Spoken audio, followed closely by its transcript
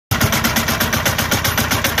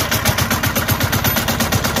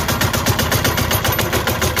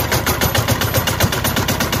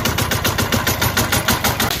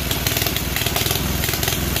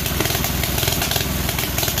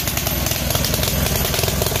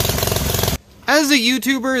As a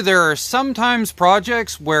YouTuber, there are sometimes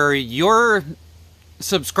projects where your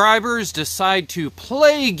subscribers decide to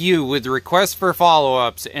plague you with requests for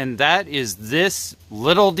follow-ups, and that is this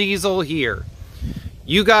little diesel here.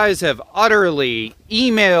 You guys have utterly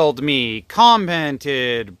emailed me,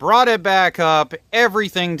 commented, brought it back up,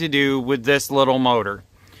 everything to do with this little motor.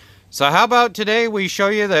 So how about today we show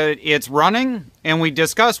you that it's running, and we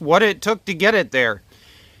discuss what it took to get it there.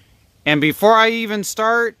 And before I even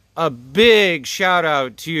start, a big shout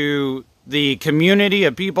out to the community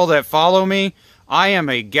of people that follow me. I am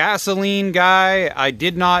a gasoline guy. I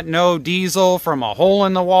did not know diesel from a hole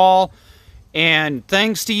in the wall. And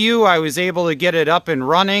thanks to you, I was able to get it up and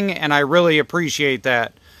running, and I really appreciate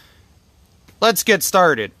that. Let's get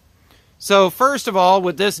started. So first of all,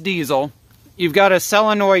 with this diesel, you've got a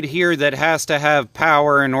solenoid here that has to have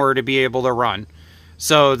power in order to be able to run.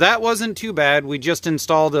 So that wasn't too bad. We just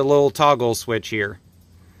installed a little toggle switch here.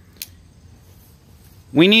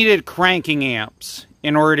 We needed cranking amps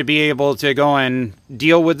in order to be able to go and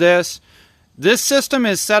deal with this. This system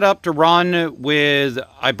is set up to run with,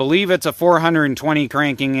 I believe it's a 420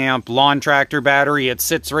 cranking amp lawn tractor battery. It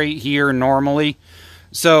sits right here normally.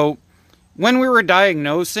 So when we were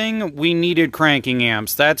diagnosing, we needed cranking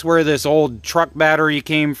amps. That's where this old truck battery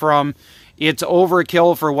came from. It's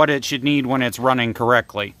overkill for what it should need when it's running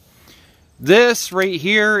correctly. This right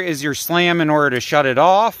here is your slam in order to shut it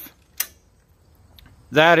off.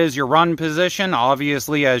 That is your run position,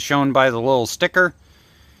 obviously as shown by the little sticker.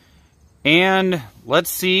 And let's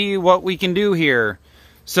see what we can do here.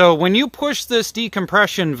 So when you push this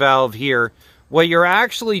decompression valve here, what you're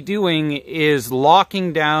actually doing is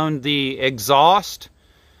locking down the exhaust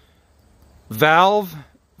valve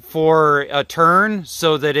for a turn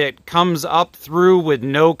so that it comes up through with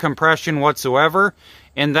no compression whatsoever.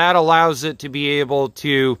 And that allows it to be able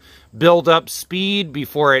to build up speed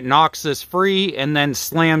before it knocks this free and then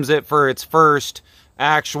slams it for its first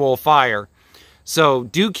actual fire. So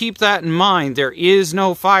do keep that in mind. There is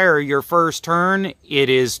no fire your first turn. It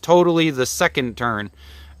is totally the second turn.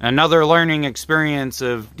 Another learning experience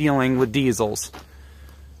of dealing with diesels.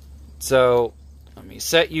 So let me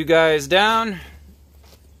set you guys down.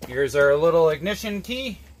 Here's our little ignition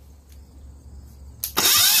key.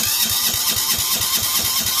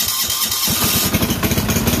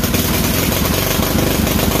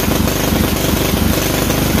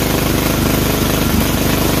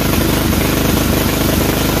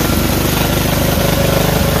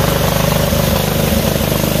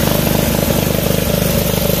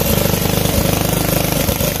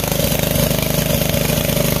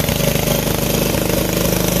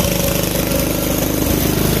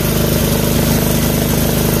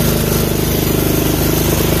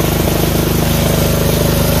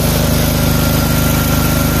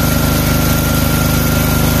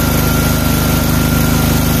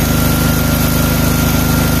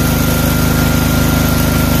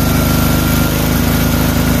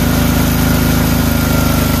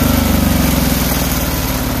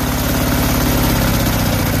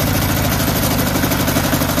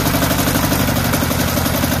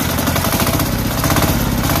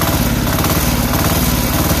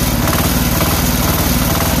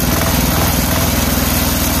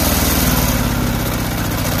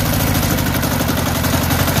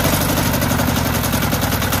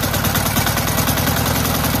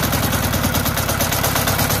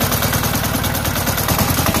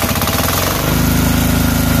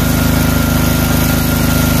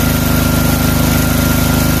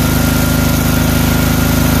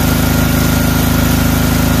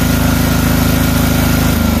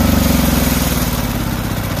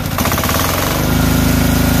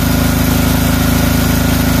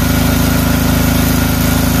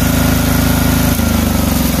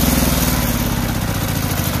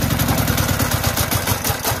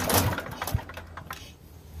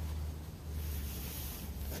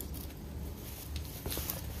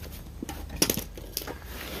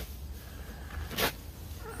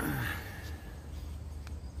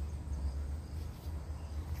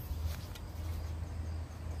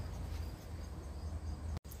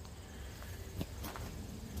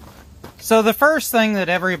 So the first thing that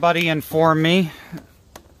everybody informed me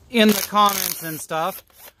in the comments and stuff,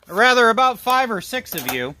 or rather about 5 or 6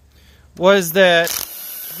 of you, was that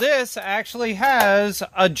this actually has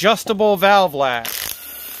adjustable valve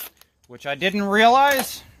latch, which I didn't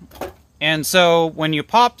realize. And so when you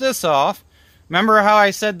pop this off, remember how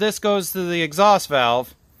I said this goes to the exhaust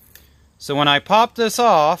valve? So when I pop this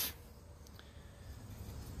off,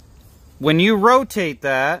 when you rotate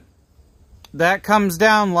that, that comes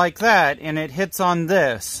down like that and it hits on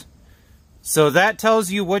this. So that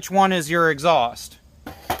tells you which one is your exhaust.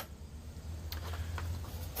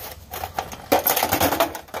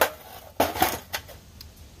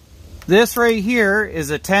 This right here is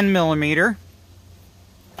a 10 millimeter.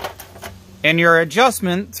 And your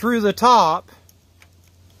adjustment through the top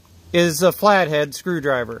is a flathead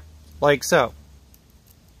screwdriver, like so.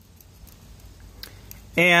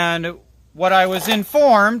 And what I was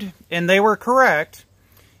informed, and they were correct,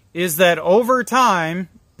 is that over time,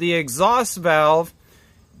 the exhaust valve,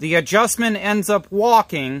 the adjustment ends up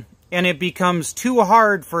walking, and it becomes too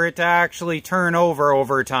hard for it to actually turn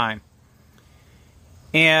over time.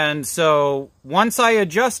 And so, once I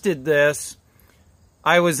adjusted this,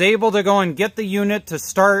 I was able to go and get the unit to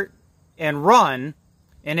start and run,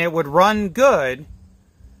 and it would run good,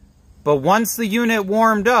 but once the unit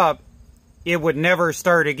warmed up, it would never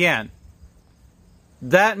start again.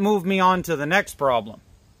 That moved me on to the next problem.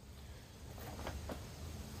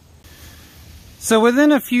 So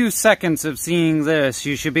within a few seconds of seeing this,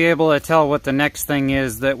 you should be able to tell what the next thing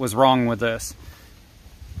is that was wrong with this.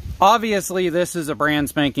 Obviously, this is a brand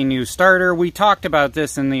spanking new starter. We talked about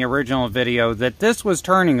this in the original video, that this was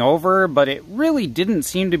turning over, but it really didn't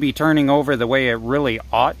seem to be turning over the way it really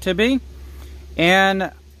ought to be.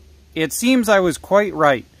 And it seems I was quite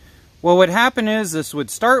right. What would happen is this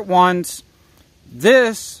would start once,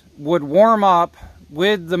 this would warm up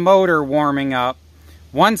with the motor warming up.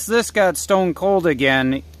 Once this got stone cold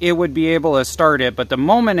again, it would be able to start it, but the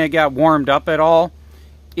moment it got warmed up at all,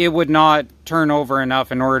 it would not turn over enough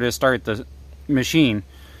in order to start the machine.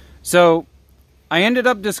 So I ended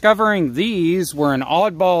up discovering these were an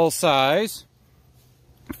oddball size.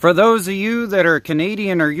 For those of you that are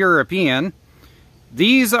Canadian or European,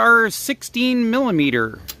 these are 16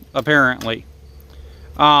 millimeter, apparently.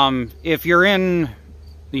 If you're in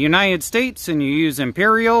the United States and you use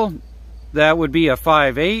Imperial, that would be a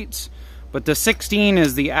 5/8, but the 16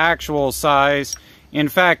 is the actual size. In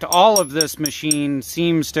fact, all of this machine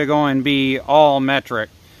seems to go and be all metric.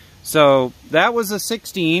 So that was a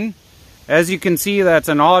 16. As you can see, that's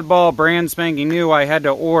an oddball, brand spanking new. I had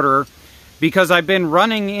to order because I've been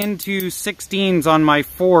running into 16s on my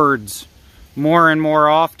Fords more and more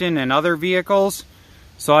often in other vehicles.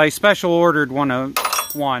 So I special ordered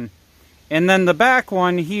one. And then the back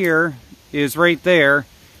one here is right there.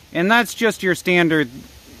 And that's just your standard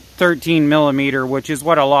 13 millimeter, which is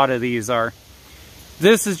what a lot of these are.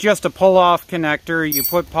 This is just a pull-off connector. You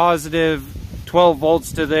put positive 12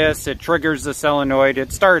 volts to this, it triggers the solenoid,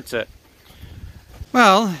 it starts it.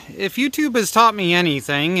 Well, if YouTube has taught me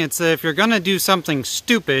anything, it's that if you're going to do something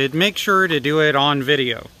stupid, make sure to do it on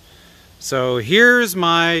video. So here's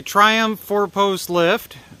my Triumph 4-post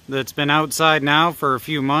lift that's been outside now for a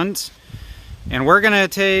few months. And we're going to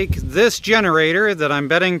take this generator that I'm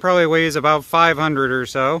betting probably weighs about 500 or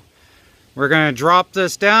so. We're going to drop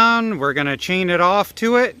this down, we're going to chain it off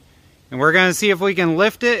to it, and we're going to see if we can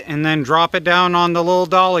lift it and then drop it down on the little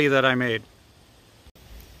dolly that I made.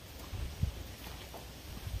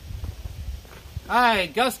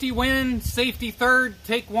 Alright, gusty wind, safety third,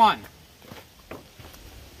 take one.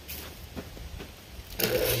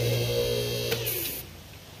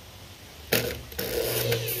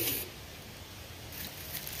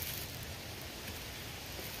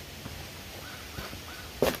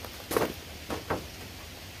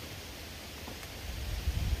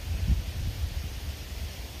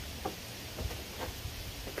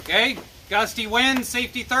 Okay, gusty wind,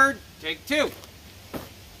 safety third, take two.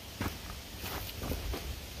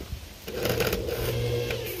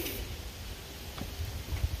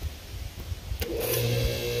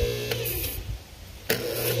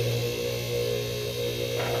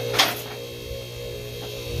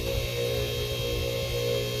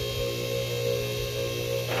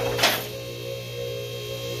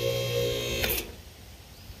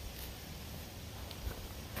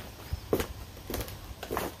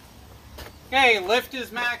 Okay, lift is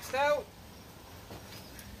maxed out.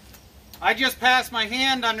 I just passed my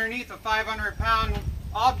hand underneath a 500-pound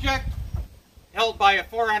object held by a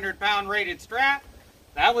 400-pound rated strap.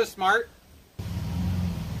 That was smart.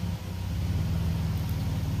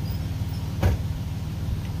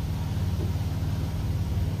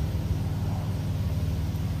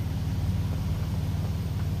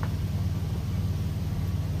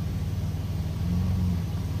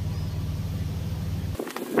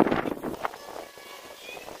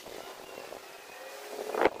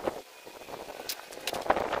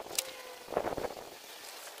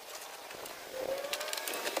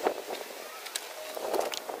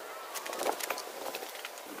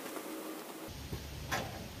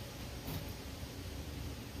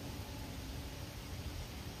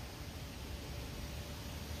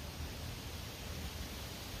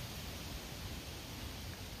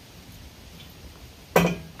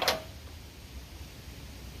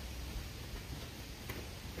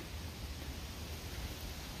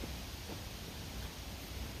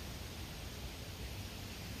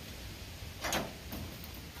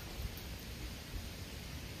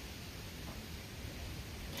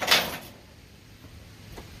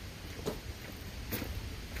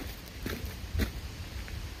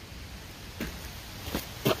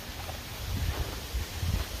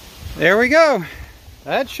 There we go.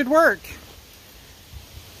 That should work.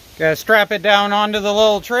 Gotta strap it down onto the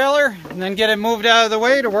little trailer and then get it moved out of the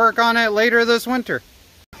way to work on it later this winter.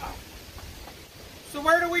 So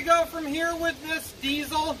where do we go from here with this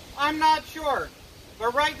diesel? I'm not sure.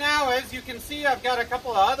 But right now, as you can see, I've got a couple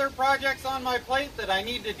of other projects on my plate that I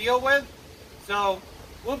need to deal with. So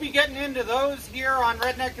we'll be getting into those here on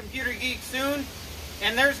Redneck Computer Geek soon.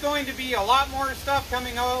 And there's going to be a lot more stuff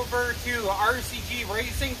coming over to RCG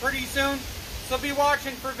Racing pretty soon. So be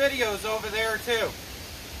watching for videos over there too.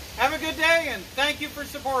 Have a good day, and thank you for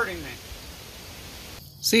supporting me.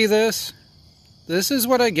 See this? This is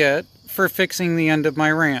what I get for fixing the end of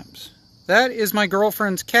my ramps. That is my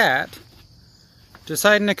girlfriend's cat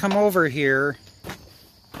deciding to come over here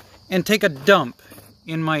and take a dump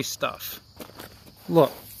in my stuff.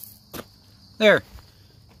 Look. There.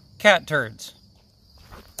 Cat turds.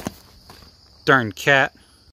 Darn cat.